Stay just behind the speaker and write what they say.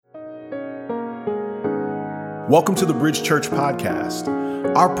Welcome to the Bridge Church podcast.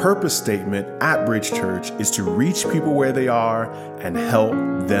 Our purpose statement at Bridge Church is to reach people where they are and help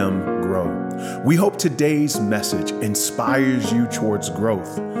them grow. We hope today's message inspires you towards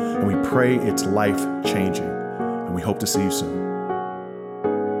growth, and we pray it's life-changing. And we hope to see you soon.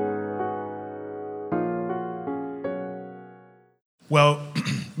 Well,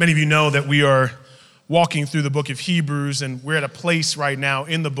 many of you know that we are walking through the book of Hebrews, and we're at a place right now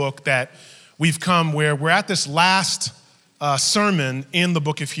in the book that we've come where we're at this last sermon in the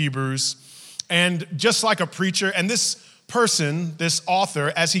book of Hebrews. And just like a preacher, and this person, this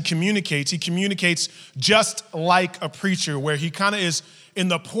author, as he communicates just like a preacher, where he kind of is in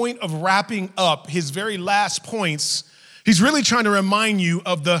the point of wrapping up his very last points. He's really trying to remind you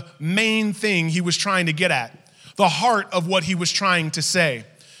of the main thing he was trying to get at, the heart of what he was trying to say.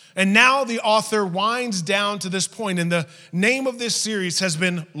 And now the author winds down to this point, and the name of this series has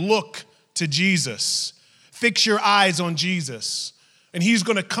been Look to Jesus. Fix your eyes on Jesus. And he's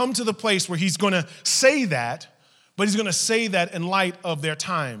going to come to the place where he's going to say that, but he's going to say that in light of their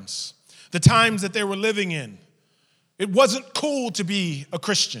times, the times that they were living in. It wasn't cool to be a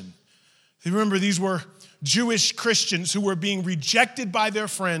Christian. You remember, these were Jewish Christians who were being rejected by their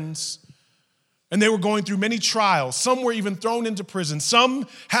friends, and they were going through many trials. Some were even thrown into prison. Some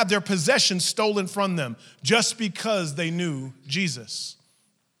had their possessions stolen from them just because they knew Jesus.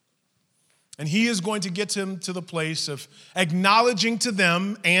 And he is going to get them to the place of acknowledging to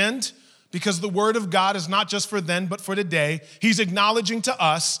them, and because the word of God is not just for then, but for today, he's acknowledging to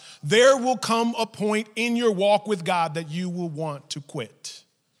us, there will come a point in your walk with God that you will want to quit,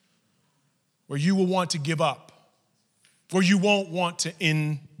 where you will want to give up, where you won't want to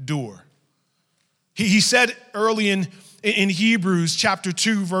endure. He said early in Hebrews chapter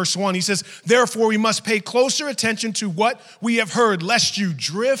 2, verse 1, he says, therefore we must pay closer attention to what we have heard, lest you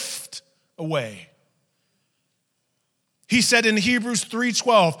drift away. He said in Hebrews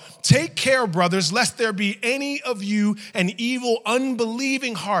 3:12, take care, brothers, lest there be any of you an evil,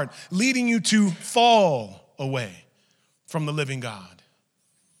 unbelieving heart, leading you to fall away from the living God.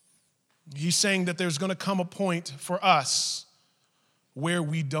 He's saying that there's going to come a point for us where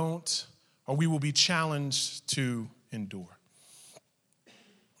we don't, or we will be challenged to endure.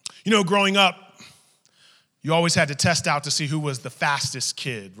 You know, growing up, you always had to test out to see who was the fastest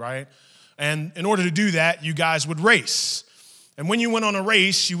kid, right? And in order to do that, you guys would race. And when you went on a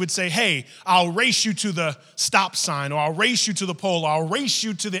race, you would say, hey, I'll race you to the stop sign, or I'll race you to the pole, or I'll race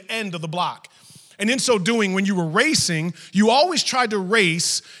you to the end of the block. And in so doing, when you were racing, you always tried to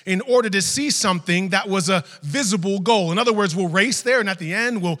race in order to see something that was a visible goal. In other words, we'll race there, and at the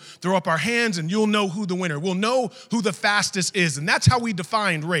end, we'll throw up our hands, and you'll know who the winner. We'll know who the fastest is. And that's how we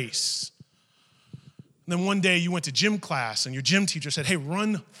defined race. And then one day you went to gym class, and your gym teacher said, hey,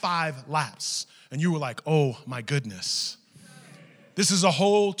 run 5 laps. And you were like, oh, my goodness. This is a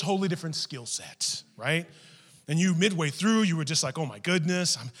whole totally different skill set, right? And you, midway through, you were just like, oh my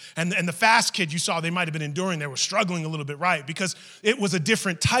goodness. And the fast kid you saw, they might have been enduring. They were struggling a little bit, right? Because it was a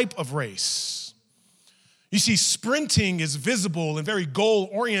different type of race. You see, sprinting is visible and very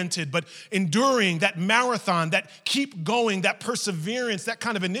goal-oriented, but enduring, that marathon, that keep going, that perseverance, that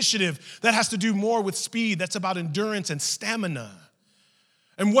kind of initiative, that has to do more with speed. That's about endurance and stamina.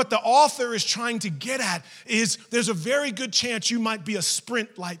 And what the author is trying to get at is there's a very good chance you might be a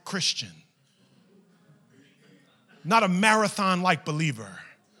sprint-like Christian, not a marathon-like believer,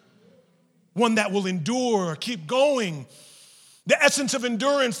 one that will endure, keep going. The essence of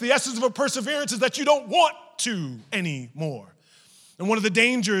endurance, the essence of a perseverance is that you don't want to anymore. And one of the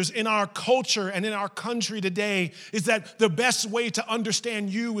dangers in our culture and in our country today is that the best way to understand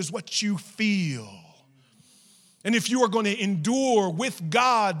you is what you feel. And if you are going to endure with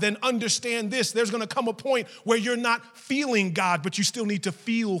God, then understand this. There's going to come a point where you're not feeling God, but you still need to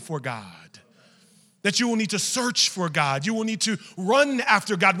feel for God. That you will need to search for God. You will need to run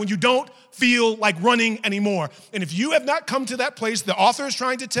after God when you don't feel like running anymore. And if you have not come to that place, the author is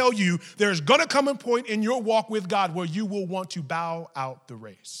trying to tell you there's going to come a point in your walk with God where you will want to bow out the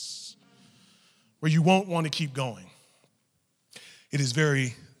race, where you won't want to keep going. It is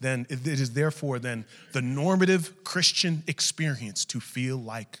therefore the normative Christian experience to feel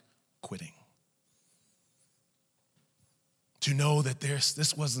like quitting. To know that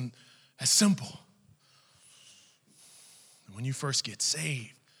this wasn't as simple. When you first get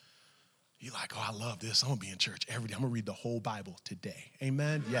saved, you're like, oh, I love this. I'm going to be in church every day. I'm going to read the whole Bible today.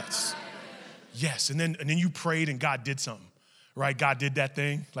 Amen? Yes. Yes. And then you prayed and God did something, right? God did that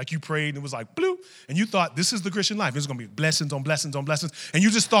thing. Like you prayed and it was like, bloop. and you thought, this is the Christian life. It's going to be blessings on blessings on blessings. And you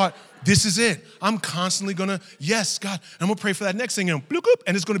just thought, this is it. I'm constantly going to, yes, God, I'm going to pray for that next thing. And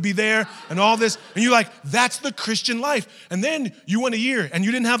it's going to be there and all this. And you're like, that's the Christian life. And then you went a year and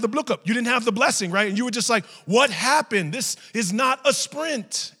you didn't have the blookup. You didn't have the blessing, right? And you were just like, what happened? This is not a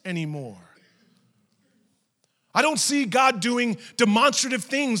sprint anymore. I don't see God doing demonstrative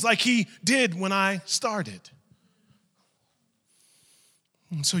things like he did when I started.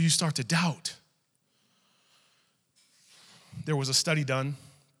 And so you start to doubt. There was a study done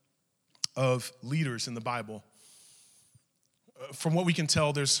of leaders in the Bible. From what we can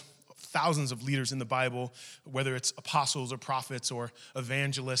tell, there's thousands of leaders in the Bible, whether it's apostles or prophets or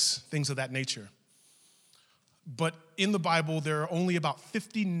evangelists, things of that nature. But in the Bible, there are only about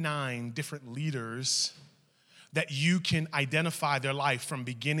 59 different leaders that you can identify their life from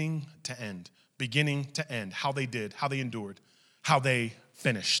beginning to end, how they did, how they endured, how they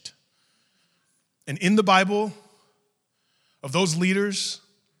finished. And in the Bible, of those leaders,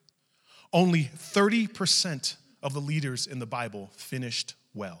 only 30% of the leaders in the Bible finished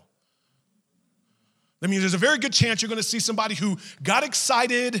well. That means there's a very good chance you're going to see somebody who got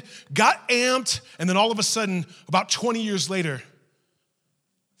excited, got amped, and then all of a sudden, about 20 years later,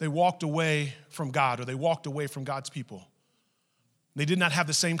 they walked away from God, or they walked away from God's people. They did not have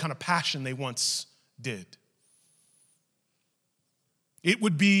the same kind of passion they once did. It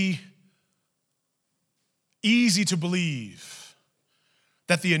would be easy to believe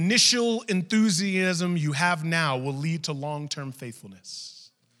that the initial enthusiasm you have now will lead to long-term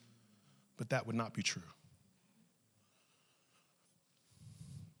faithfulness. But that would not be true.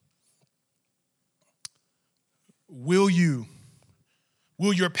 Will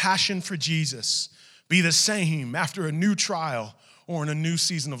your passion for Jesus be the same after a new trial or in a new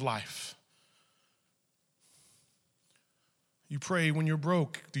season of life? You pray when you're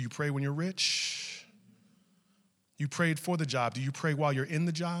broke. Do you pray when you're rich? You prayed for the job. Do you pray while you're in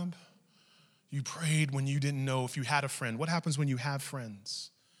the job? You prayed when you didn't know if you had a friend. What happens when you have friends?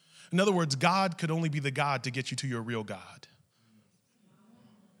 In other words, God could only be the God to get you to your real God.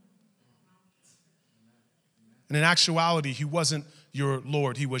 And in actuality, he wasn't your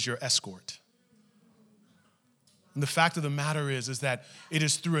Lord, he was your escort. And the fact of the matter is that it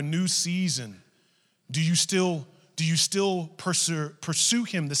is through a new season. Do you still pursue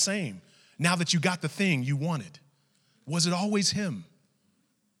him the same now that you got the thing you wanted? Was it always him?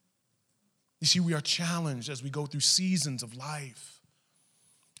 You see, we are challenged as we go through seasons of life.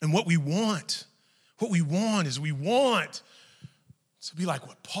 And what we want is we want to be like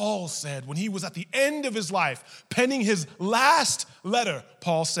what Paul said when he was at the end of his life, penning his last letter.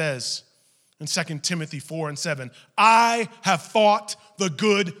 Paul says in 2 Timothy 4:7, I have fought the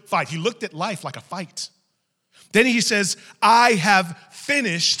good fight. He looked at life like a fight. Then he says, I have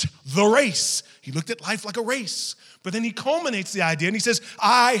finished the race. He looked at life like a race. But then he culminates the idea and he says,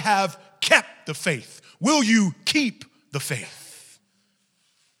 I have kept the faith. Will you keep the faith?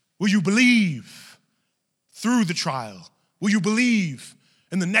 Will you believe through the trial? Will you believe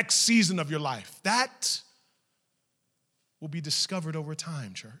in the next season of your life? That will be discovered over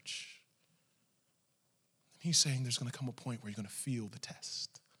time, church. He's saying there's going to come a point where you're going to feel the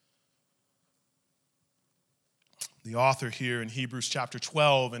test. The author here in Hebrews chapter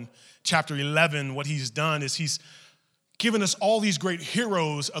 12 and chapter 11, what he's done is he's given us all these great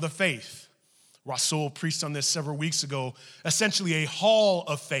heroes of the faith. Rasul preached on this several weeks ago, essentially a hall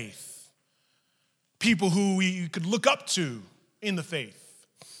of faith. People who we could look up to in the faith.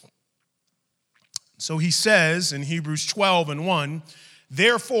 So he says in Hebrews 12:1,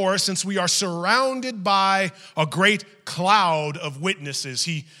 therefore, since we are surrounded by a great cloud of witnesses,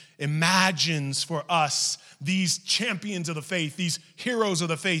 he imagines for us these champions of the faith, these heroes of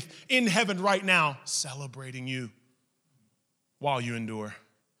the faith in heaven right now, celebrating you while you endure,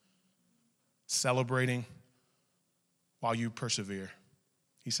 celebrating while you persevere.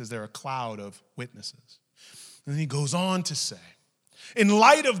 He says they're a cloud of witnesses. And then he goes on to say, in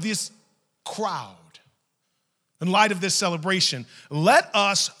light of this crowd, in light of this celebration, let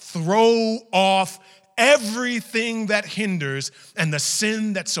us throw off everything that hinders and the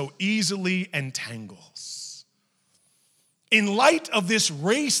sin that so easily entangles. In light of this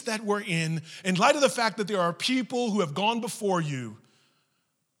race that we're in light of the fact that there are people who have gone before you,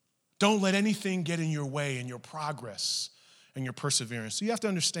 don't let anything get in your way in your progress and your perseverance. So you have to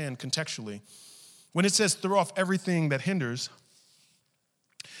understand contextually, when it says throw off everything that hinders,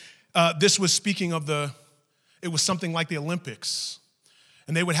 this was speaking of it was something like the Olympics.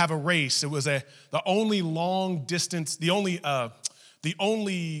 And they would have a race. It was the only long distance, the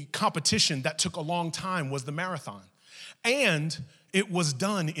only competition that took a long time was the marathon. And it was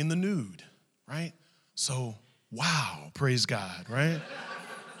done in the nude, right? So, wow, praise God, right?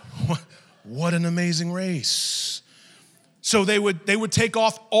 What an amazing race. So they would take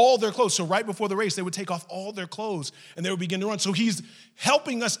off all their clothes. So right before the race, they would take off all their clothes and they would begin to run. So he's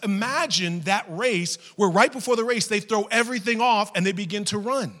helping us imagine that race where right before the race, they throw everything off and they begin to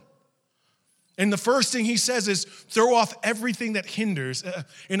run. And the first thing he says is throw off everything that hinders.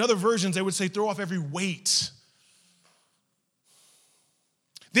 In other versions, they would say throw off every weight.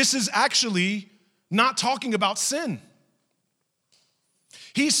 This is actually not talking about sin.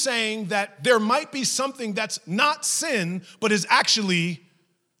 He's saying that there might be something that's not sin, but is actually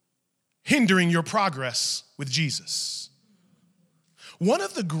hindering your progress with Jesus. One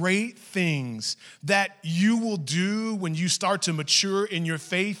of the great things that you will do when you start to mature in your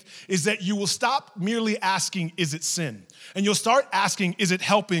faith is that you will stop merely asking, is it sin? And you'll start asking, is it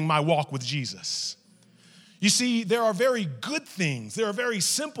helping my walk with Jesus? You see, there are very good things. There are very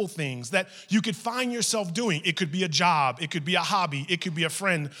simple things that you could find yourself doing. It could be a job. It could be a hobby. It could be a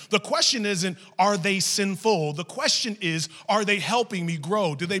friend. The question isn't, are they sinful? The question is, are they helping me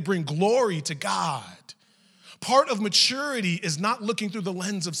grow? Do they bring glory to God? Part of maturity is not looking through the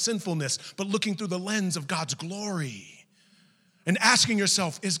lens of sinfulness, but looking through the lens of God's glory and asking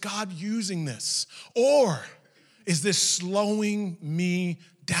yourself, is God using this? Or is this slowing me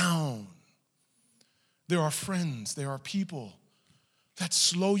down? There are friends, there are people that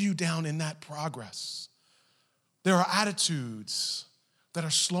slow you down in that progress. There are attitudes that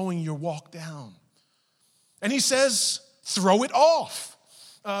are slowing your walk down. And he says, throw it off.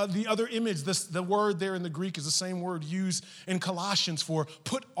 The other image, the word there in the Greek is the same word used in Colossians for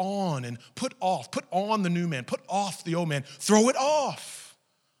put on and put off. Put on the new man, put off the old man, throw it off.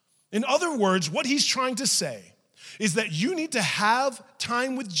 In other words, what he's trying to say is that you need to have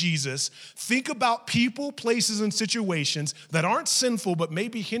time with Jesus, think about people, places, and situations that aren't sinful but may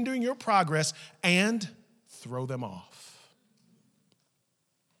be hindering your progress, and throw them off.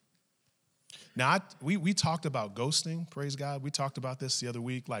 Now, we talked about ghosting, praise God. We talked about this the other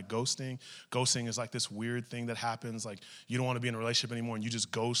week, like ghosting. Ghosting is like this weird thing that happens, like you don't want to be in a relationship anymore and you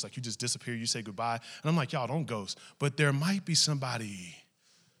just ghost, like you just disappear, you say goodbye. And I'm like, y'all, don't ghost. But there might be somebody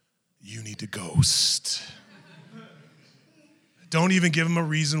you need to ghost. Don't even give them a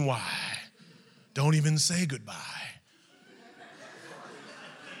reason why. Don't even say goodbye.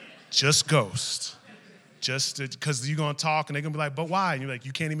 Just ghost. Just because you're going to talk and they're going to be like, but why? And you're like,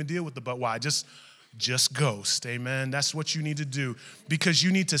 you can't even deal with the but why. Just ghost, amen? That's what you need to do because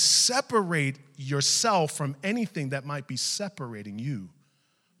you need to separate yourself from anything that might be separating you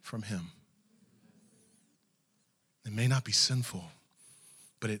from him. It may not be sinful,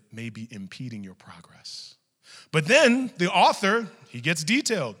 but it may be impeding your progress. But then the author, he gets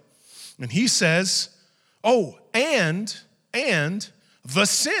detailed. And he says, and the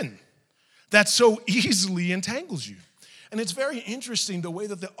sin that so easily entangles you. And it's very interesting the way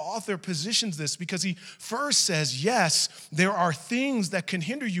that the author positions this because he first says, yes, there are things that can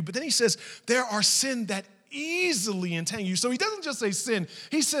hinder you. But then he says, there are sin that easily entangle you. So he doesn't just say sin.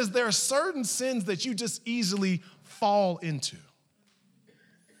 He says there are certain sins that you just easily fall into,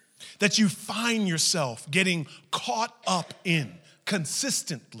 that you find yourself getting caught up in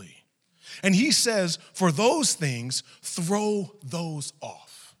consistently. And he says, for those things, throw those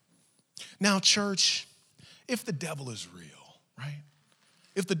off. Now, church, if the devil is real, right?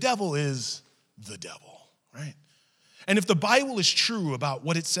 If the devil is the devil, right? And if the Bible is true about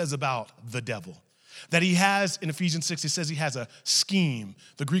what it says about the devil, that he has, in Ephesians 6, it says he has a scheme.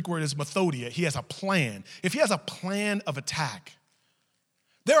 The Greek word is methodia. He has a plan. If he has a plan of attack,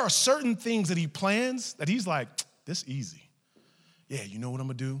 there are certain things that he plans that he's like, this easy. Yeah, you know what I'm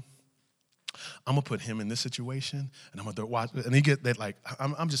going to do? I'm going to put him in this situation, and I'm going to watch. And he get that, like,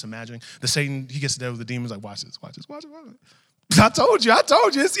 I'm just imagining. The Satan, he gets there with the demons, like, watch this. I told you,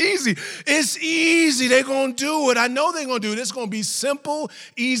 it's easy. It's easy. They're going to do it. I know they're going to do it. It's going to be simple,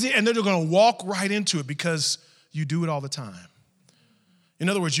 easy, and they're going to walk right into it because you do it all the time. In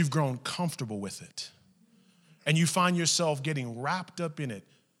other words, you've grown comfortable with it. And you find yourself getting wrapped up in it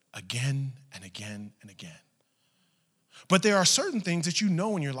again and again and again. But there are certain things that you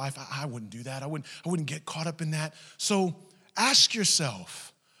know in your life, I wouldn't do that. I wouldn't get caught up in that. So ask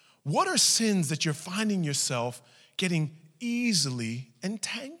yourself, what are sins that you're finding yourself getting easily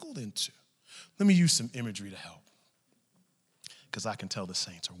entangled into? Let me use some imagery to help, because I can tell the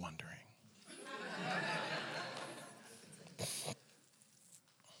saints are wondering.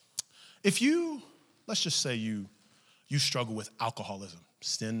 If you, let's just say you struggle with alcoholism,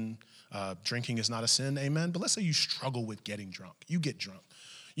 sin, drinking is not a sin, amen? But let's say you struggle with getting drunk. You get drunk.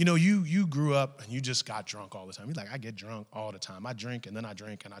 You know, you grew up and you just got drunk all the time. You're like, I get drunk all the time. I drink and then I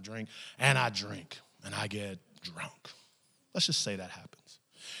drink and I drink and I drink and I get drunk. Let's just say that happens.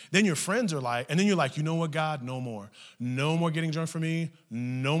 Then your friends are like, and then you're like, you know what, God? No more. No more getting drunk for me.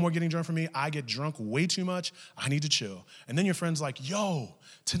 No more getting drunk for me. I get drunk way too much. I need to chill. And then your friend's like, yo,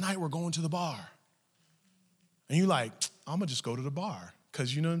 tonight we're going to the bar. And you're like, I'm going to just go to the bar.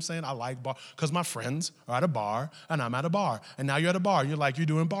 Because you know what I'm saying? I like bar. Because my friends are at a bar, and I'm at a bar. And now you're at a bar. You're like, you're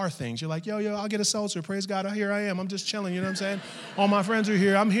doing bar things. You're like, yo, I'll get a seltzer. Praise God. Here I am. I'm just chilling. You know what I'm saying? All my friends are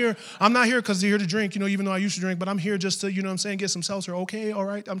here. I'm here. I'm not here because they're here to drink, even though I used to drink. But I'm here just to, you know what I'm saying, get some seltzer. Okay, all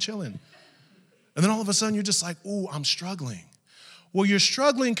right, I'm chilling. And then all of a sudden, you're just like, ooh, I'm struggling. Well, you're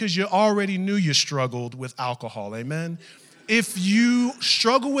struggling because you already knew you struggled with alcohol. Amen? If you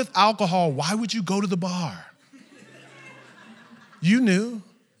struggle with alcohol, why would you go to the bar? You knew,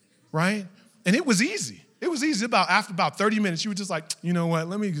 right? And it was easy. It was easy. After about 30 minutes, you were just like, you know what?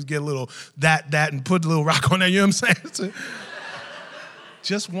 Let me just get a little that, and put a little rock on there. You know what I'm saying?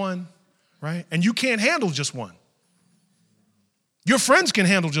 Just one, right? And you can't handle just one. Your friends can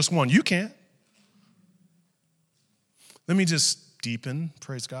handle just one. You can't. Let me just deepen,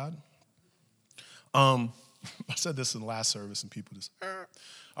 praise God. I said this in the last service, and people just, all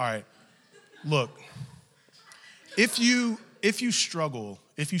right. Look, if you struggle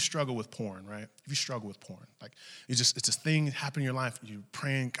with porn, right? If you struggle with porn, like it's a thing that happened in your life, you're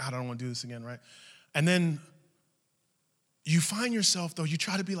praying, God, I don't want to do this again, right? And then you find yourself, though, you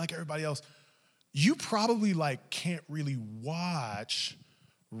try to be like everybody else, you probably can't really watch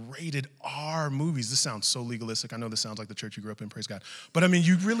rated R movies. This sounds so legalistic. I know this sounds like the church you grew up in, praise God. But I mean,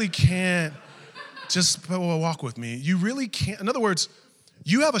 you really can't, just walk with me. You really can't, in other words,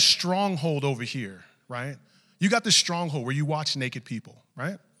 you have a stronghold over here, right? You got this stronghold where you watch naked people,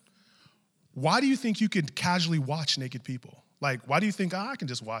 right? Why do you think you could casually watch naked people? Why do you think, I can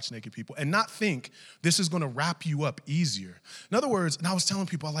just watch naked people and not think this is going to wrap you up easier? In other words, and I was telling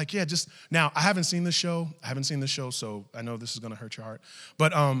people, now, I haven't seen this show, so I know this is going to hurt your heart.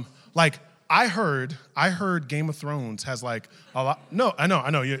 But, I heard Game of Thrones has, a lot. No, I know,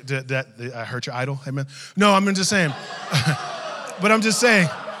 I hurt your idol, amen? No, I'm just saying. But I'm just saying.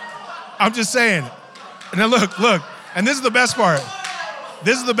 Now look, and this is the best part.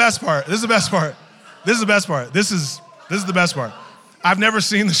 This is the best part. I've never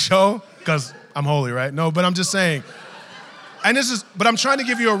seen the show because I'm holy, right? No, but I'm just saying. But I'm trying to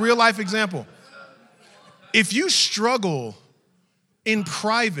give you a real life example. If you struggle in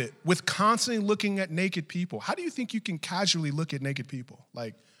private with constantly looking at naked people, how do you think you can casually look at naked people?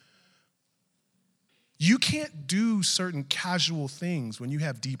 You can't do certain casual things when you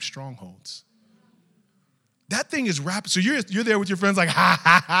have deep strongholds. That thing is rapid. So you're there with your friends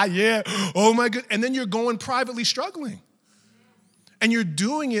ha, yeah, oh my God. And then you're going privately struggling. And you're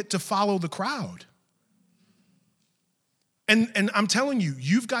doing it to follow the crowd. And I'm telling you,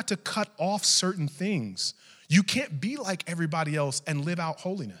 you've got to cut off certain things. You can't be like everybody else and live out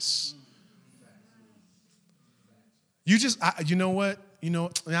holiness. You know what?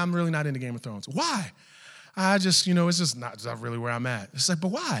 I'm really not into Game of Thrones. Why? It's just not really where I'm at. It's but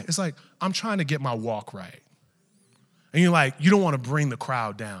why? It's I'm trying to get my walk right. And you're you don't want to bring the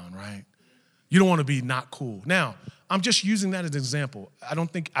crowd down, right? You don't want to be not cool. Now, I'm just using that as an example.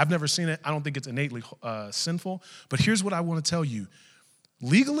 I've never seen it. I don't think it's innately sinful. But here's what I want to tell you.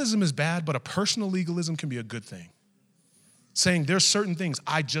 Legalism is bad, but a personal legalism can be a good thing. Saying there's certain things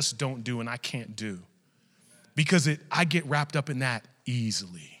I just don't do and I can't do. Because I get wrapped up in that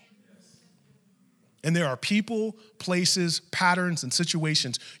easily. And there are people, places, patterns, and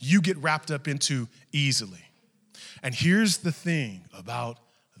situations you get wrapped up into easily. And here's the thing about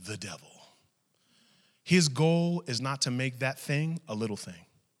the devil. His goal is not to make that thing a little thing.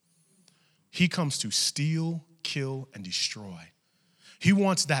 He comes to steal, kill, and destroy. He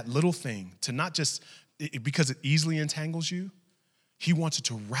wants that little thing to not just, because it easily entangles you, he wants it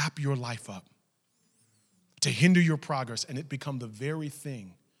to wrap your life up, to hinder your progress, and it become the very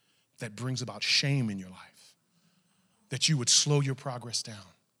thing that brings about shame in your life, that you would slow your progress down.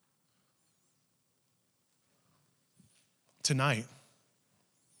 Tonight,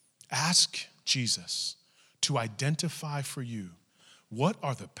 ask Jesus to identify for you what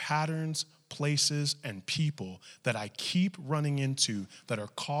are the patterns, places, and people that I keep running into that are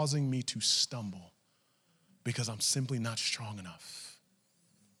causing me to stumble because I'm simply not strong enough.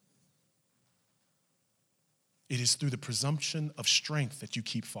 It is through the presumption of strength that you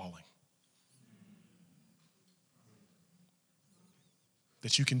keep falling.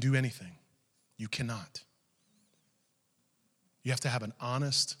 That you can do anything. You cannot. You have to have an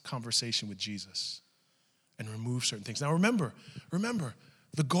honest conversation with Jesus and remove certain things. Now remember,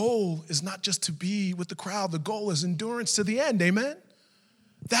 The goal is not just to be with the crowd. The goal is endurance to the end, amen?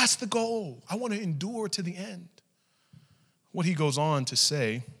 That's the goal. I want to endure to the end. What he goes on to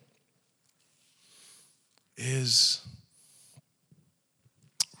say is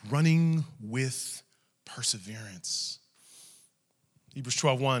running with perseverance. Hebrews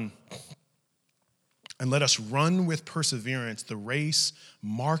 12:1. And let us run with perseverance the race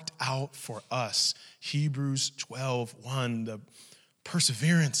marked out for us. Hebrews 12:1, the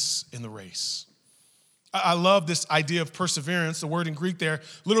perseverance in the race. I love this idea of perseverance. The word in Greek there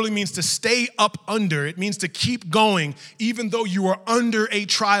literally means to stay up under. It means to keep going even though you are under a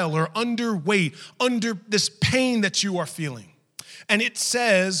trial or under weight, under this pain that you are feeling. And it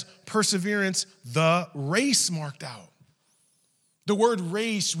says perseverance, the race marked out. The word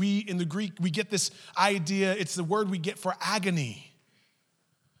race, in the Greek, we get this idea, it's the word we get for agony.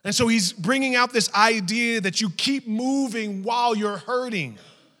 And so he's bringing out this idea that you keep moving while you're hurting.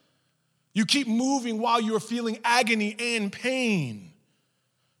 You keep moving while you're feeling agony and pain.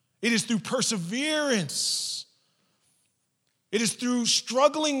 It is through perseverance. It is through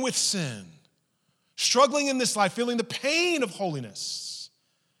struggling with sin, struggling in this life, feeling the pain of holiness,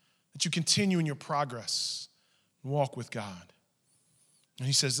 that you continue in your progress and walk with God. And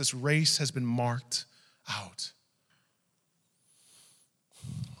he says this race has been marked out.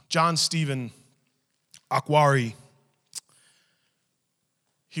 John Stephen Akwari,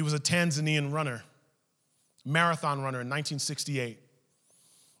 he was a Tanzanian runner, marathon runner in 1968.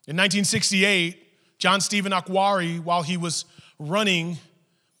 In 1968, John Stephen Akwari, while he was running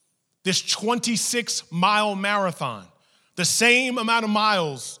this 26-mile marathon, the same amount of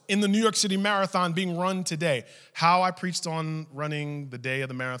miles in the New York City Marathon being run today. How I preached on running the day of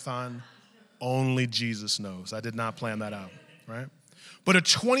the marathon, only Jesus knows. I did not plan that out, right? But a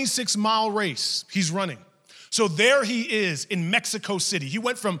 26-mile race he's running. So there he is in Mexico City. He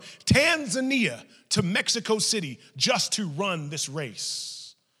went from Tanzania to Mexico City just to run this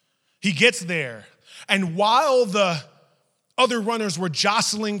race. He gets there, and while the other runners were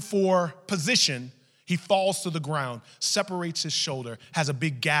jostling for position, he falls to the ground, separates his shoulder, has a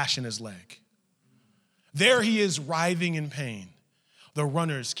big gash in his leg. There he is writhing in pain. The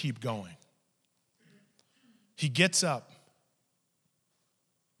runners keep going. He gets up,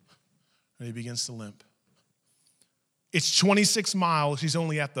 and he begins to limp. It's 26 miles. He's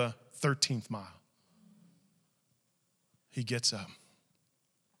only at the 13th mile. He gets up,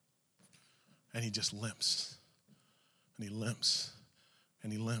 and he just limps, and he limps,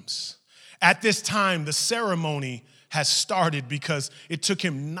 and he limps. At this time, the ceremony has started because it took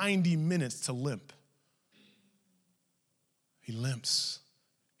him 90 minutes to limp. He limps,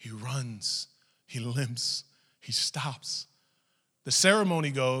 he runs, he limps, he stops. The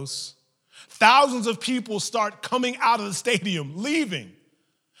ceremony goes. Thousands of people start coming out of the stadium, leaving.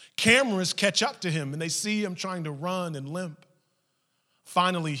 Cameras catch up to him, and they see him trying to run and limp.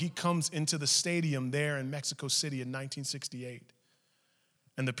 Finally, he comes into the stadium there in Mexico City in 1968,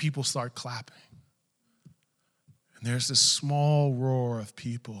 and the people start clapping. And there's this small roar of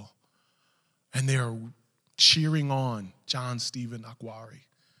people, and they are cheering on John Stephen Akwari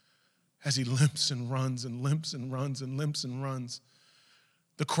as he limps and runs and limps and runs and limps and runs.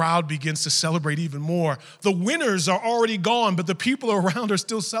 The crowd begins to celebrate even more. The winners are already gone, but the people around are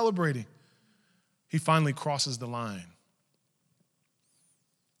still celebrating. He finally crosses the line.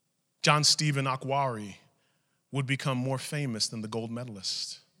 John Stephen Akwari would become more famous than the gold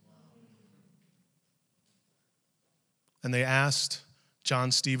medalist. And they asked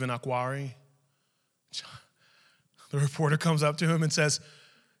John Stephen Akwari, the reporter comes up to him and says,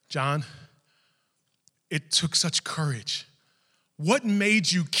 "John, it took such courage. What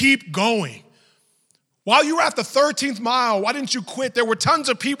made you keep going? While you were at the 13th mile, why didn't you quit? There were tons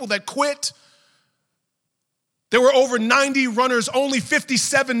of people that quit. There were over 90 runners, only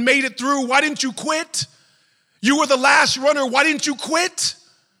 57 made it through. Why didn't you quit? You were the last runner, why didn't you quit?"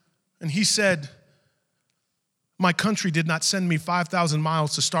 And he said, "My country did not send me 5,000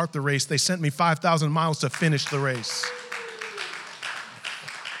 miles to start the race. They sent me 5,000 miles to finish the race."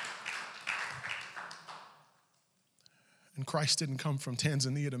 And Christ didn't come from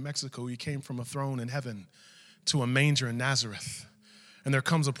Tanzania to Mexico. He came from a throne in heaven to a manger in Nazareth. And there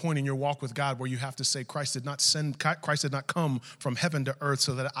comes a point in your walk with God where you have to say, Christ did not come from heaven to earth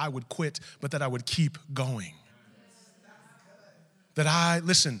so that I would quit, but that I would keep going.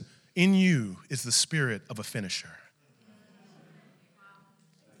 Listen, in you is the spirit of a finisher.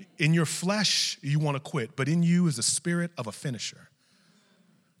 In your flesh, you want to quit, but in you is the spirit of a finisher.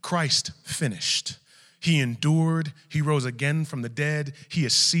 Christ finished. He endured. He rose again from the dead. He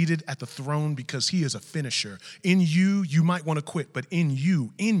is seated at the throne because he is a finisher. In you, you might want to quit, but in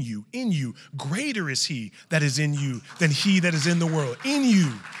you, greater is he that is in you than he that is in the world. In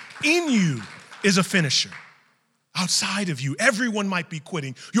you is a finisher. Outside of you, everyone might be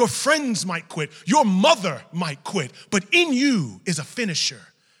quitting. Your friends might quit. Your mother might quit. But in you is a finisher,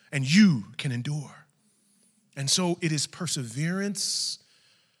 and you can endure. And so it is perseverance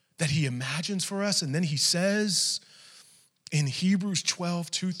that he imagines for us. And then he says in Hebrews 12,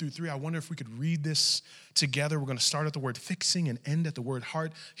 2-3, I wonder if we could read this together. We're going to start at the word fixing and end at the word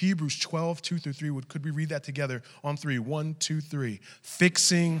heart. Hebrews 12, 2-3, could we read that together on 3? 1, 2, 3.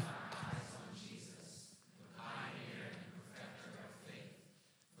 Fixing.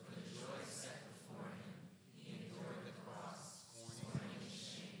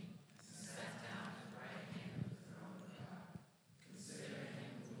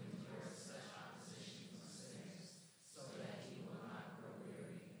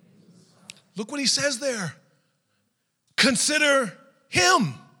 Look what he says there. Consider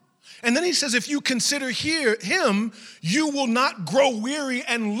him. And then he says, if you consider him, you will not grow weary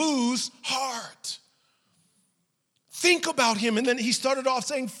and lose heart. Think about him. And then he started off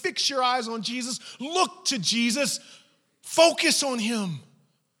saying, fix your eyes on Jesus. Look to Jesus. Focus on him.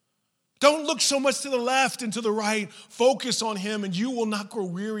 Don't look so much to the left and to the right. Focus on him, and you will not grow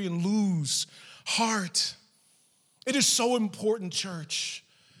weary and lose heart. It is so important, church.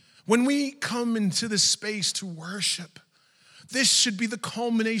 When we come into this space to worship, this should be the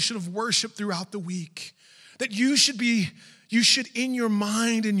culmination of worship throughout the week. That you should in your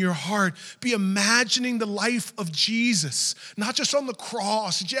mind and your heart be imagining the life of Jesus, not just on the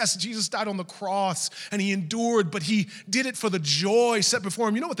cross. Yes, Jesus died on the cross and he endured, but he did it for the joy set before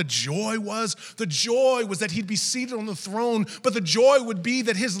him. You know what the joy was? The joy was that he'd be seated on the throne, but the joy would be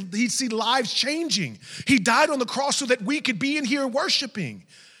that he'd see lives changing. He died on the cross so that we could be in here worshiping.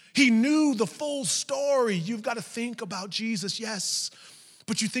 He knew the full story. You've got to think about Jesus, yes.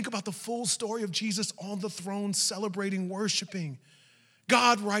 But you think about the full story of Jesus on the throne, celebrating, worshiping.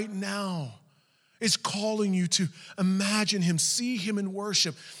 God right now is calling you to imagine him, see him in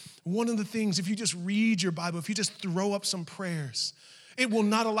worship. One of the things, if you just read your Bible, if you just throw up some prayers, it will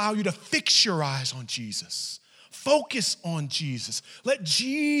not allow you to fix your eyes on Jesus. Focus on Jesus. Let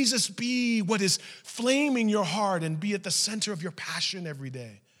Jesus be what is flaming your heart and be at the center of your passion every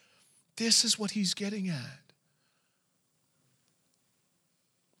day. This is what he's getting at.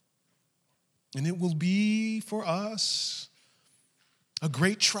 And it will be for us a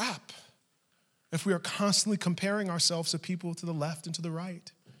great trap if we are constantly comparing ourselves to people to the left and to the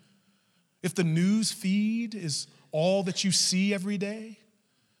right. If the news feed is all that you see every day,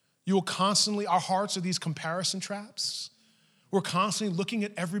 you will constantly, our hearts are these comparison traps. We're constantly looking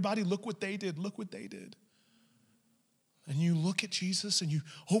at everybody. Look what they did. Look what they did. And you look at Jesus and you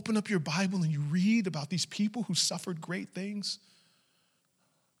open up your Bible and you read about these people who suffered great things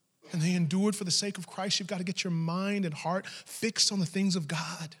and they endured for the sake of Christ. You've got to get your mind and heart fixed on the things of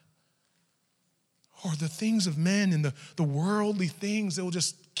God, or the things of men and the worldly things that will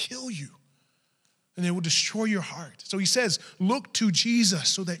just kill you and they will destroy your heart. So he says, look to Jesus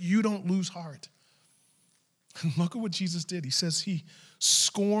so that you don't lose heart. And look at what Jesus did. He says he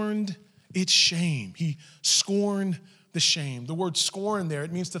scorned its shame. He scorned the shame. The word scorn there,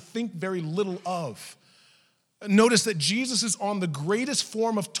 it means to think very little of. Notice that Jesus is on the greatest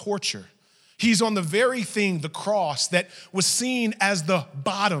form of torture. He's on the very thing, the cross, that was seen as the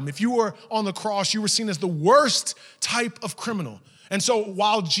bottom. If you were on the cross, you were seen as the worst type of criminal. And so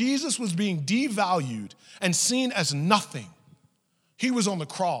while Jesus was being devalued and seen as nothing, he was on the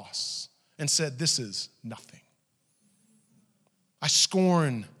cross and said, this is nothing. I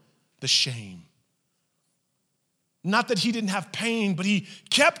scorn the shame. Not that he didn't have pain, but he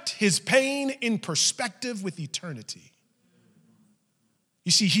kept his pain in perspective with eternity.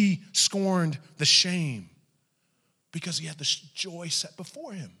 You see, he scorned the shame because he had the joy set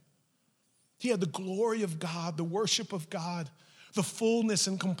before him. He had the glory of God, the worship of God, the fullness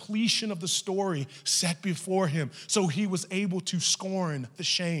and completion of the story set before him. So he was able to scorn the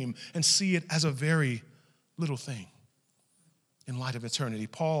shame and see it as a very little thing in light of eternity.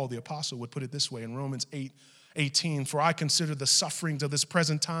 Paul, the apostle, would put it this way in Romans 8:18, for I consider the sufferings of this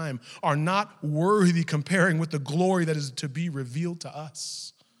present time are not worthy comparing with the glory that is to be revealed to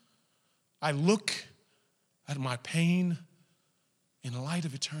us. I look at my pain in light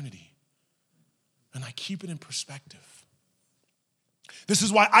of eternity, and I keep it in perspective. This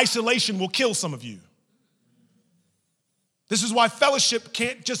is why isolation will kill some of you. This is why fellowship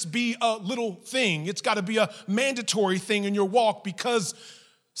can't just be a little thing. It's got to be a mandatory thing in your walk, because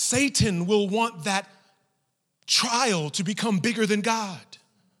Satan will want that trial to become bigger than God.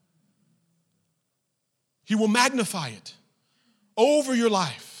 He will magnify it over your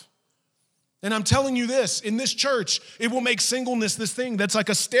life. And I'm telling you this, in this church, it will make singleness this thing that's like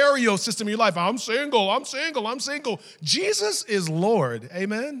a stereo system in your life. I'm single, I'm single, I'm single. Jesus is Lord,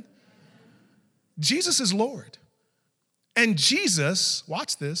 amen? Jesus is Lord. And Jesus,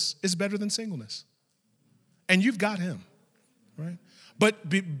 watch this, is better than singleness. And you've got him, right?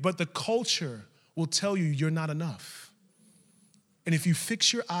 But the culture will tell you you're not enough. And if you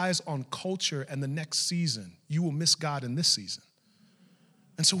fix your eyes on culture and the next season, you will miss God in this season.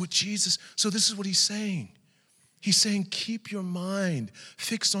 And so this is what he's saying. He's saying, keep your mind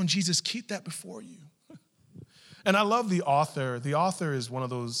fixed on Jesus. Keep that before you. And I love the author. The author is one of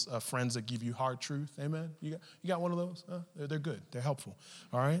those friends that give you hard truth. Amen? You got one of those? They're good. They're helpful.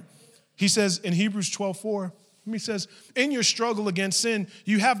 All right? He says in Hebrews 12:4, he says, in your struggle against sin,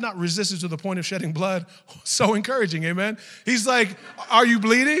 you have not resisted to the point of shedding blood. So encouraging, amen? He's like, are you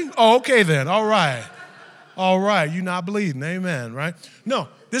bleeding? Oh, okay then, all right. All right, you're not bleeding, amen, right? No,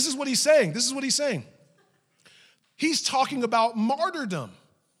 this is what he's saying. He's talking about martyrdom.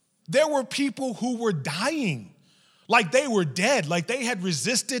 There were people who were dying, like they were dead, like they had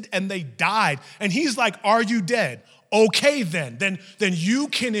resisted and they died. And he's like, are you dead? Okay then you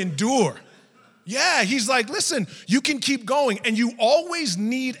can endure. Yeah, he's like, listen, you can keep going, and you always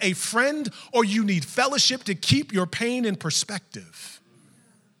need a friend or you need fellowship to keep your pain in perspective.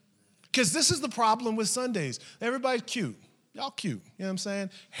 Because this is the problem with Sundays. Everybody's cute. Y'all cute, you know what I'm saying?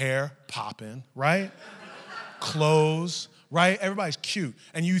 Hair popping, right? Clothes, right? Everybody's cute.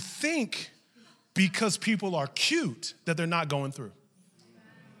 And you think because people are cute that they're not going through.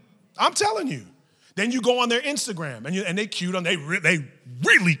 I'm telling you. Then you go on their Instagram, and they cute they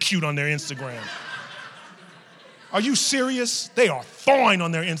really cute on their Instagram. Are you serious? They are fine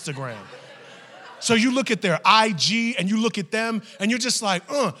on their Instagram. So you look at their IG, and you look at them, and you're just like,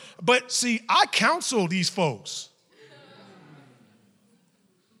 But see, I counsel these folks.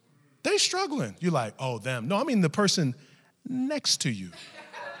 They struggling. You're like, oh, them. No, I mean the person next to you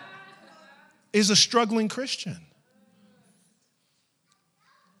is a struggling Christian.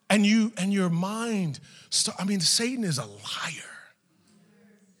 And your mind, Satan is a liar.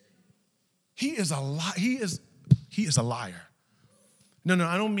 He is a liar. No,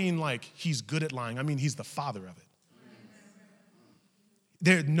 I don't mean like he's good at lying. I mean he's the father of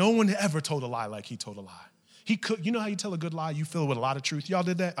it. No one ever told a lie like he told a lie. He could. You know how you tell a good lie? You fill it with a lot of truth. Y'all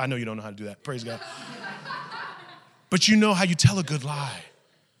did that? I know you don't know how to do that. Praise God. But you know how you tell a good lie,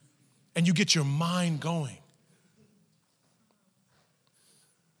 and you get your mind going.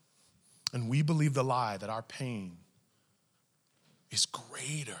 And we believe the lie that our pain is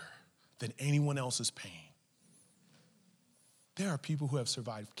greater than anyone else's pain. There are people who have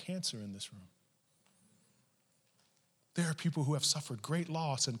survived cancer in this room. There are people who have suffered great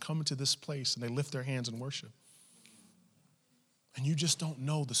loss and come into this place and they lift their hands in worship. And you just don't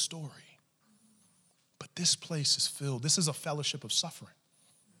know the story. But this place is filled. This is a fellowship of suffering.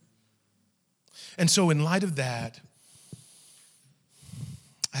 And so in light of that,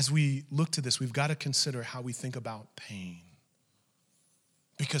 as we look to this, we've got to consider how we think about pain.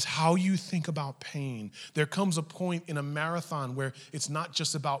 Because how you think about pain, there comes a point in a marathon where it's not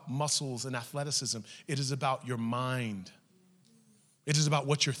just about muscles and athleticism. It is about your mind. It is about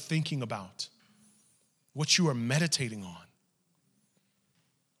what you're thinking about, what you are meditating on.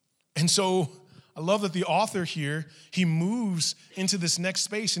 And so I love that the author here, he moves into this next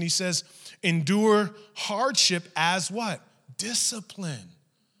space and he says, endure hardship as what? Discipline.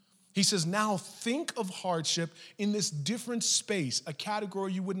 He says, now think of hardship in this different space, a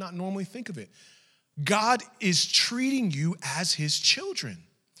category you would not normally think of it. God is treating you as his children.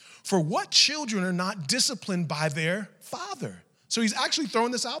 For what children are not disciplined by their father? So he's actually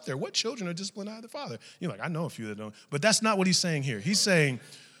throwing this out there. What children are disciplined by their father? You're like, I know a few that don't. But that's not what he's saying here. He's saying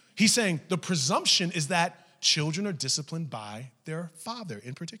the presumption is that children are disciplined by their father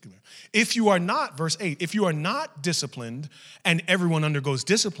in particular. If you are not, verse 8, if you are not disciplined and everyone undergoes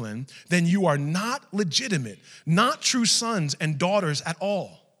discipline, then you are not legitimate, not true sons and daughters at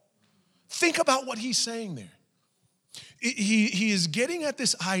all. Think about what he's saying there. He is getting at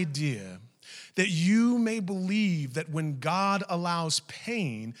this idea that you may believe that when God allows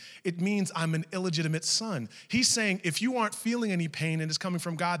pain, it means I'm an illegitimate son. He's saying if you aren't feeling any pain and it's coming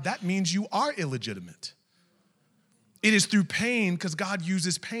from God, that means you are illegitimate. It is through pain because God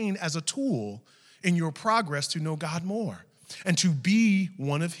uses pain as a tool in your progress to know God more and to be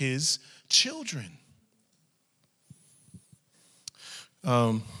one of his children.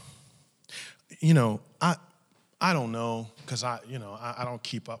 I don't know, because I don't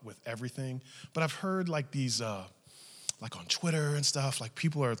keep up with everything, but I've heard like these, like on Twitter and stuff, like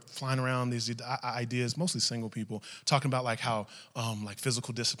people are flying around these ideas, mostly single people, talking about like how like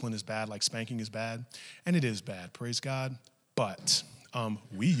physical discipline is bad, like spanking is bad, and it is bad, praise God, but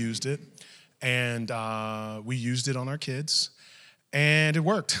we used it, and we used it on our kids, and it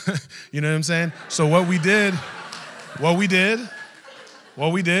worked. You know what I'm saying? So what we did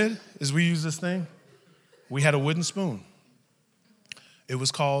is we used this thing. We had a wooden spoon. It was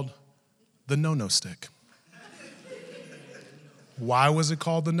called the no-no stick. Why was it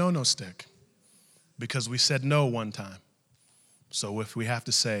called the no-no stick? Because we said no one time. So if we have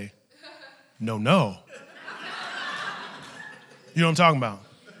to say no, you know what I'm talking about?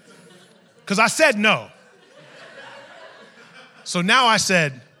 Because I said no. So now I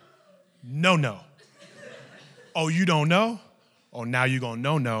said no. Oh, you don't know? Oh, now you're going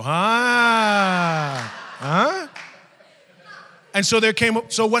to no, huh? And so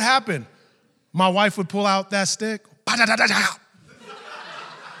so what happened? My wife would pull out that stick.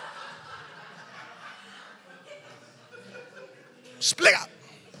 Split up.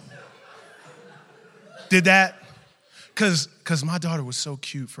 Did that because my daughter was so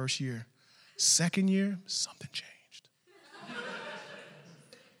cute first year. Second year, something changed.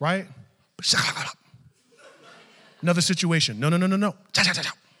 Right? Another situation. No.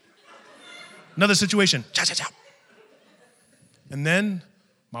 Another situation. And then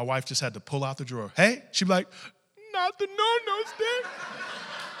my wife just had to pull out the drawer. Hey, she'd be like, not the no stick.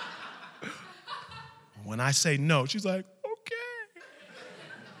 When I say no, she's like, okay.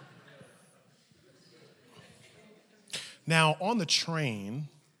 Now, on the train,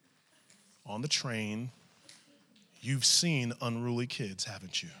 you've seen unruly kids,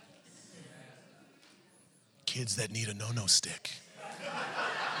 haven't you? Kids that need a no stick.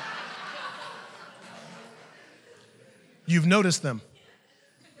 You've noticed them.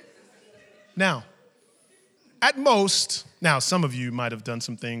 Now, at most, now some of you might have done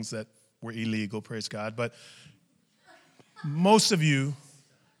some things that were illegal, praise God, but most of you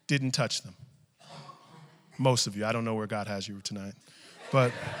didn't touch them. Most of you. I don't know where God has you tonight.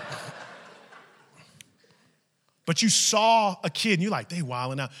 But you saw a kid and you're like, they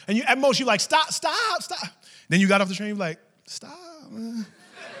wilding out. And at most you're like, stop. Then you got off the train, you're like, stop.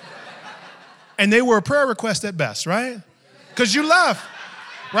 And they were a prayer request at best, right? Because you left,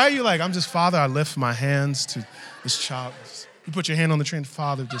 right? You're like, I'm just, Father, I lift my hands to this child. You put your hand on the train,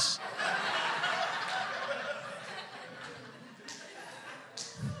 Father, just.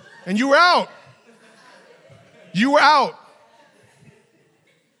 And you were out.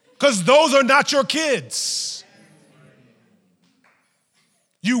 Because those are not your kids.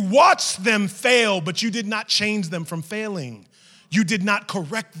 You watched them fail, but you did not change them from failing. You did not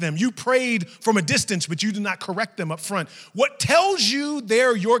correct them. You prayed from a distance, but you did not correct them up front. What tells you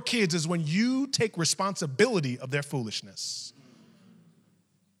they're your kids is when you take responsibility of their foolishness.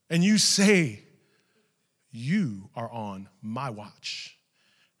 And you say, you are on my watch.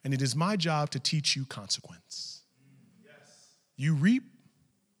 And it is my job to teach you consequence. Yes. You reap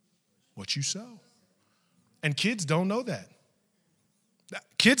what you sow. And kids don't know that.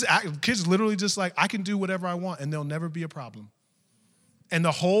 Kids literally just like, I can do whatever I want and there'll never be a problem. And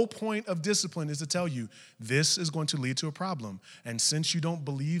the whole point of discipline is to tell you, this is going to lead to a problem. And since you don't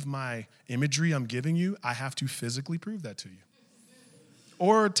believe my imagery I'm giving you, I have to physically prove that to you.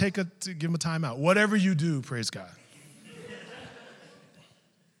 Or give them a timeout. Whatever you do, praise God.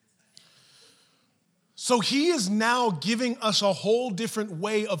 So he is now giving us a whole different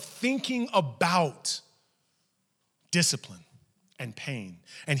way of thinking about discipline and pain.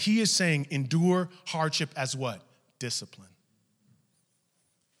 And he is saying, endure hardship as what? Discipline.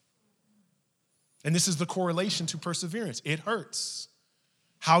 And this is the correlation to perseverance. It hurts.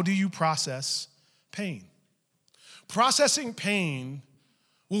 How do you process pain? Processing pain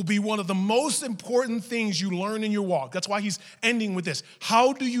will be one of the most important things you learn in your walk. That's why he's ending with this.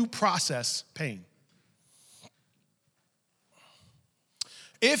 How do you process pain?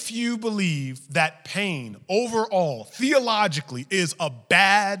 If you believe that pain overall, theologically, is a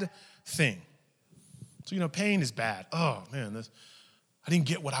bad thing. So, pain is bad. Oh, man, I didn't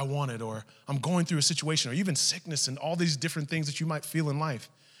get what I wanted, or I'm going through a situation, or even sickness and all these different things that you might feel in life.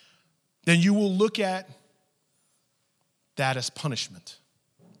 Then you will look at that as punishment.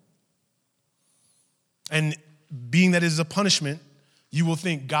 And being that it is a punishment, you will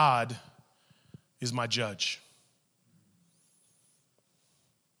think God is my judge.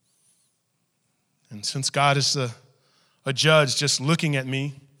 And since God is a judge just looking at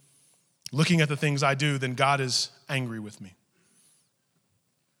me, looking at the things I do, then God is angry with me.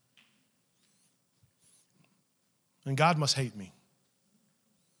 And God must hate me.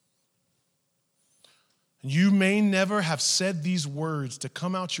 And you may never have said these words to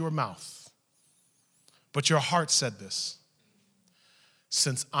come out your mouth, but your heart said this.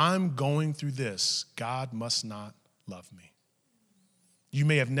 Since I'm going through this, God must not love me. You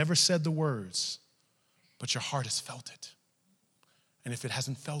may have never said the words, but your heart has felt it. And if it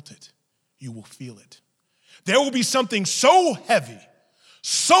hasn't felt it, you will feel it. There will be something so heavy,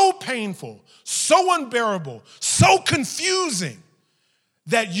 so painful, so unbearable, so confusing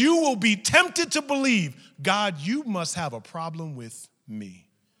that you will be tempted to believe, God, you must have a problem with me.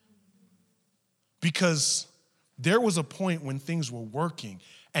 Because there was a point when things were working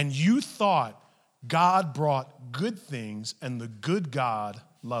and you thought God brought good things and the good God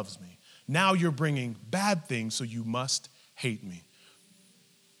loves me. Now you're bringing bad things, so you must hate me.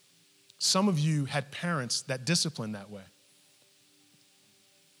 Some of you had parents that disciplined that way.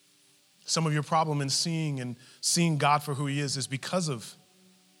 Some of your problem in seeing God for who he is because of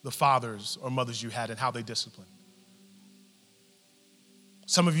the fathers or mothers you had and how they disciplined.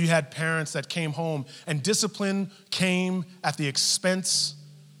 Some of you had parents that came home and discipline came at the expense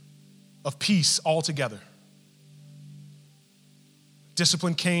of peace altogether.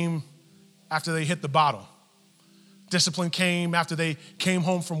 Discipline came after they hit the bottle. Discipline came after they came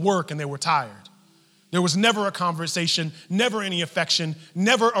home from work and they were tired. There was never a conversation, never any affection,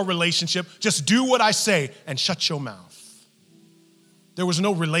 never a relationship. Just do what I say and shut your mouth. There was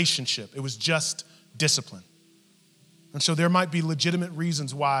no relationship. It was just discipline. And so there might be legitimate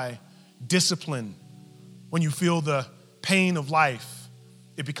reasons why discipline, when you feel the pain of life,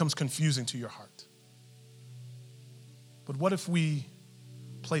 it becomes confusing to your heart. But what if we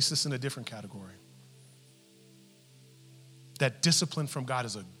place this in a different category? That discipline from God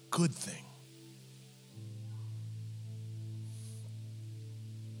is a good thing.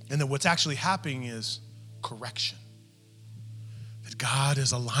 And that what's actually happening is correction. That God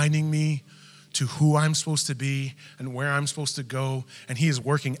is aligning me to who I'm supposed to be and where I'm supposed to go. And he is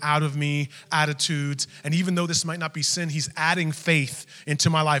working out of me attitudes. And even though this might not be sin, he's adding faith into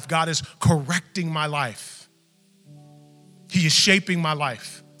my life. God is correcting my life. He is shaping my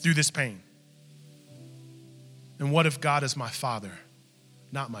life through this pain. And what if God is my father,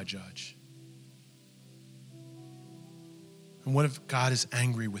 not my judge? And what if God is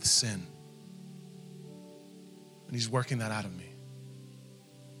angry with sin? And he's working that out of me.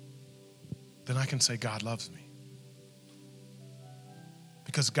 Then I can say God loves me.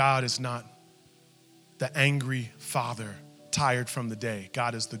 Because God is not the angry father tired from the day.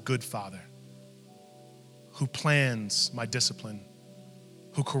 God is the good father who plans my discipline,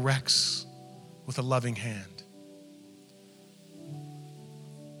 who corrects with a loving hand.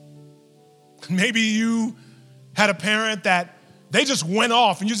 Maybe you had a parent that they just went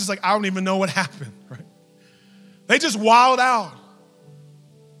off and you're just like, I don't even know what happened, right? They just wilded out.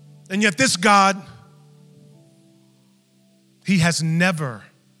 And yet this God, he has never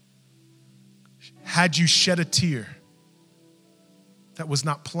had you shed a tear that was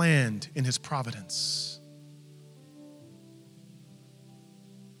not planned in his providence.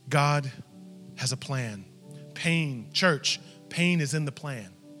 God has a plan. Pain, church, pain is in the plan.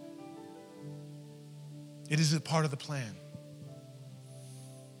 It is a part of the plan.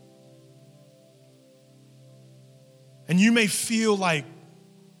 And you may feel like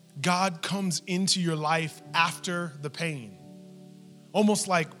God comes into your life after the pain, almost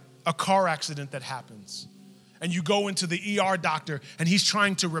like a car accident that happens. And you go into the ER doctor and he's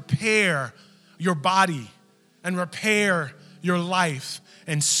trying to repair your body and repair your life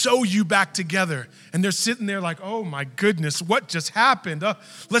and sew you back together. And they're sitting there like, oh my goodness, what just happened?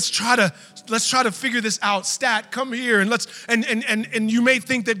 Let's try to figure this out. Stat, come here and you may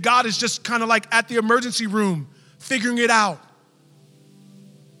think that God is just kind of like at the emergency room figuring it out.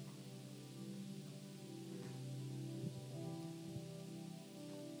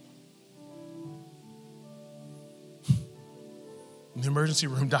 The emergency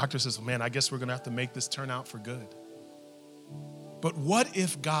room doctor says, man, I guess we're going to have to make this turn out for good. But what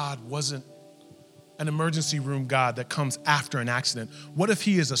if God wasn't an emergency room God that comes after an accident? What if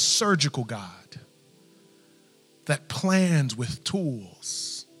he is a surgical God that plans with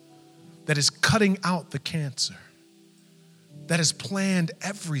tools, that is cutting out the cancer, that has planned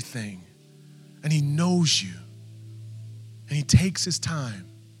everything, and he knows you, and he takes his time,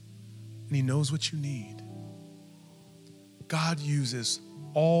 and he knows what you need? God uses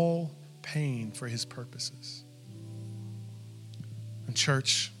all pain for his purposes. And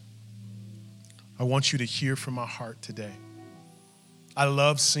church, I want you to hear from my heart today. I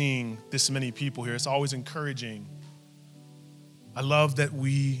love seeing this many people here. It's always encouraging. I love that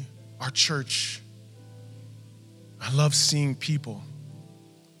our church, I love seeing people.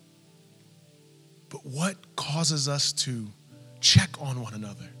 But what causes us to check on one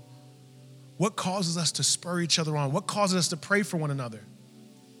another? What causes us to spur each other on? What causes us to pray for one another?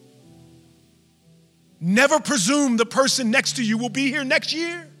 Never presume the person next to you will be here next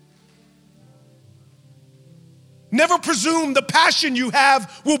year. Never presume the passion you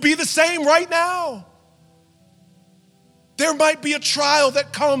have will be the same right now. There might be a trial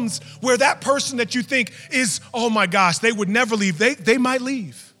that comes where that person that you think is, oh my gosh, they would never leave. They might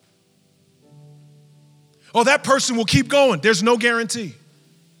leave. Oh, that person will keep going. There's no guarantee.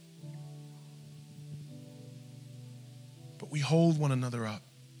 But we hold one another up.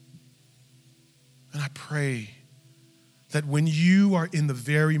 And I pray that when you are in the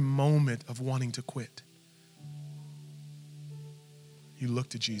very moment of wanting to quit, you look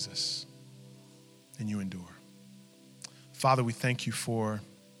to Jesus and you endure. Father, we thank you for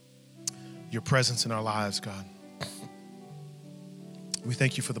your presence in our lives, God. We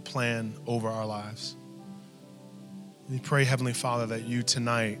thank you for the plan over our lives. We pray, Heavenly Father, that you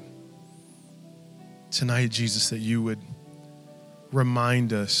tonight, Jesus, that you would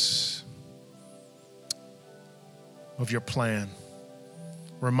remind us of your plan.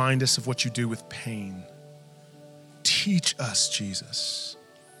 Remind us of what you do with pain. Teach us, Jesus.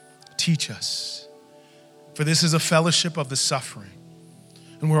 Teach us. For this is a fellowship of the suffering,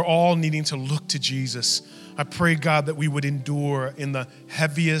 and we're all needing to look to Jesus. I pray, God, that we would endure in the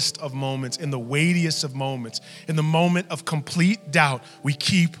heaviest of moments, in the weightiest of moments, in the moment of complete doubt. We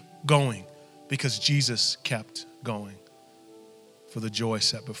keep going because Jesus kept going for the joy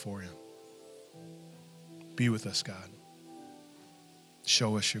set before him. Be with us, God.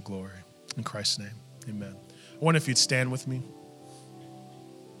 Show us your glory. In Christ's name, amen. I wonder if you'd stand with me.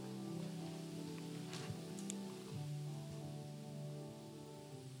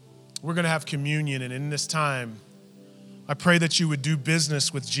 We're going to have communion, and in this time, I pray that you would do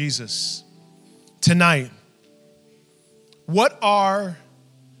business with Jesus. Tonight, what are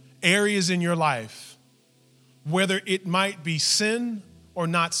areas in your life, whether it might be sin or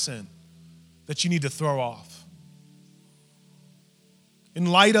not sin, that you need to throw off? In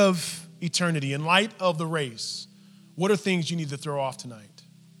light of eternity, in light of the race, what are things you need to throw off tonight?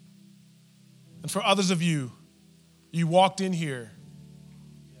 And for others of you, you walked in here,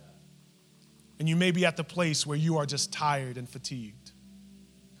 and you may be at the place where you are just tired and fatigued.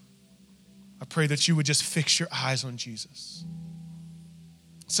 I pray that you would just fix your eyes on Jesus.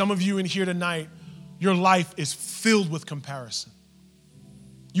 Some of you in here tonight, your life is filled with comparison.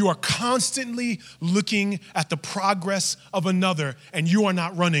 You are constantly looking at the progress of another, and you are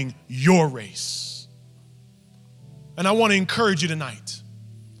not running your race. And I want to encourage you tonight.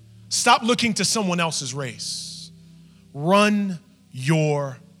 Stop looking to someone else's race. Run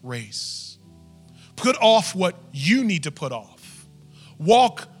your race. Put off what you need to put off.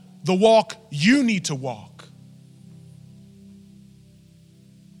 Walk the walk you need to walk.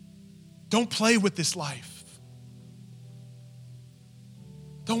 Don't play with this life.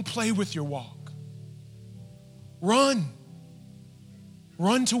 Don't play with your walk. Run.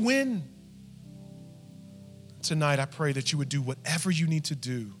 Run to win. Tonight, I pray that you would do whatever you need to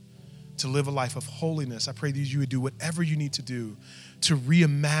do to live a life of holiness. I pray that you would do whatever you need to do to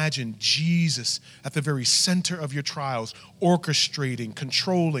reimagine Jesus at the very center of your trials, orchestrating,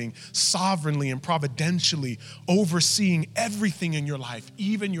 controlling, sovereignly and providentially, overseeing everything in your life,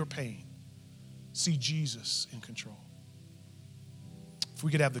 even your pain. See Jesus in control. If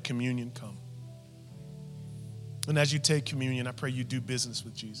we could have the communion come. And as you take communion, I pray you do business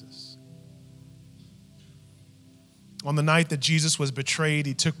with Jesus. On the night that Jesus was betrayed,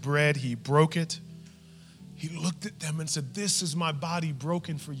 he took bread, he broke it. He looked at them and said, "This is my body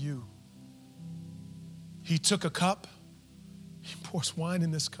broken for you." He took a cup. He pours wine in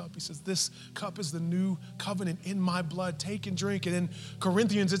this cup. He says, "This cup is the new covenant in my blood. Take and drink." And in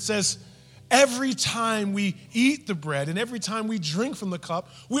Corinthians, it says, every time we eat the bread and every time we drink from the cup,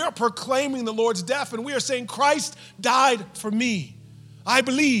 we are proclaiming the Lord's death, and we are saying, Christ died for me. I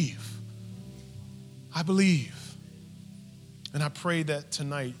believe. I believe. And I pray that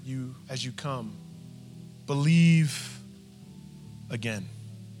tonight, you, as you come, believe again.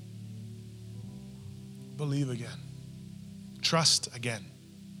 Believe again. Trust again.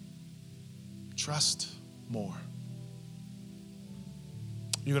 Trust more.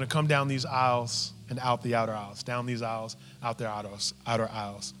 You're going to come down these aisles and out the outer aisles. Down these aisles, out the outer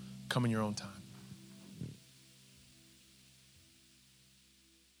aisles. Come in your own time.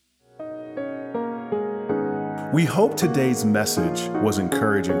 We hope today's message was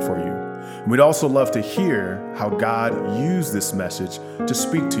encouraging for you. We'd also love to hear how God used this message to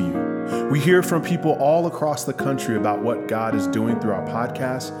speak to you. We hear from people all across the country about what God is doing through our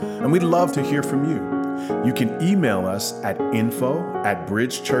podcast, and we'd love to hear from you. You can email us at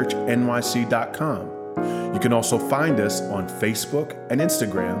info@bridgechurchnyc.com. You can also find us on Facebook and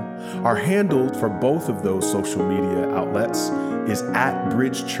Instagram. Our handle for both of those social media outlets is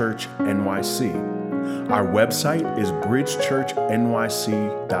 @bridgechurchnyc. Our website is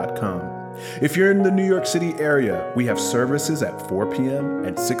bridgechurchnyc.com. If you're in the New York City area, we have services at 4 p.m.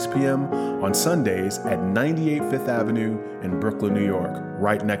 and 6 p.m. on Sundays at 98 Fifth Avenue in Brooklyn, New York,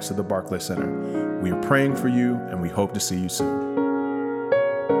 right next to the Barclays Center. We are praying for you, and we hope to see you soon.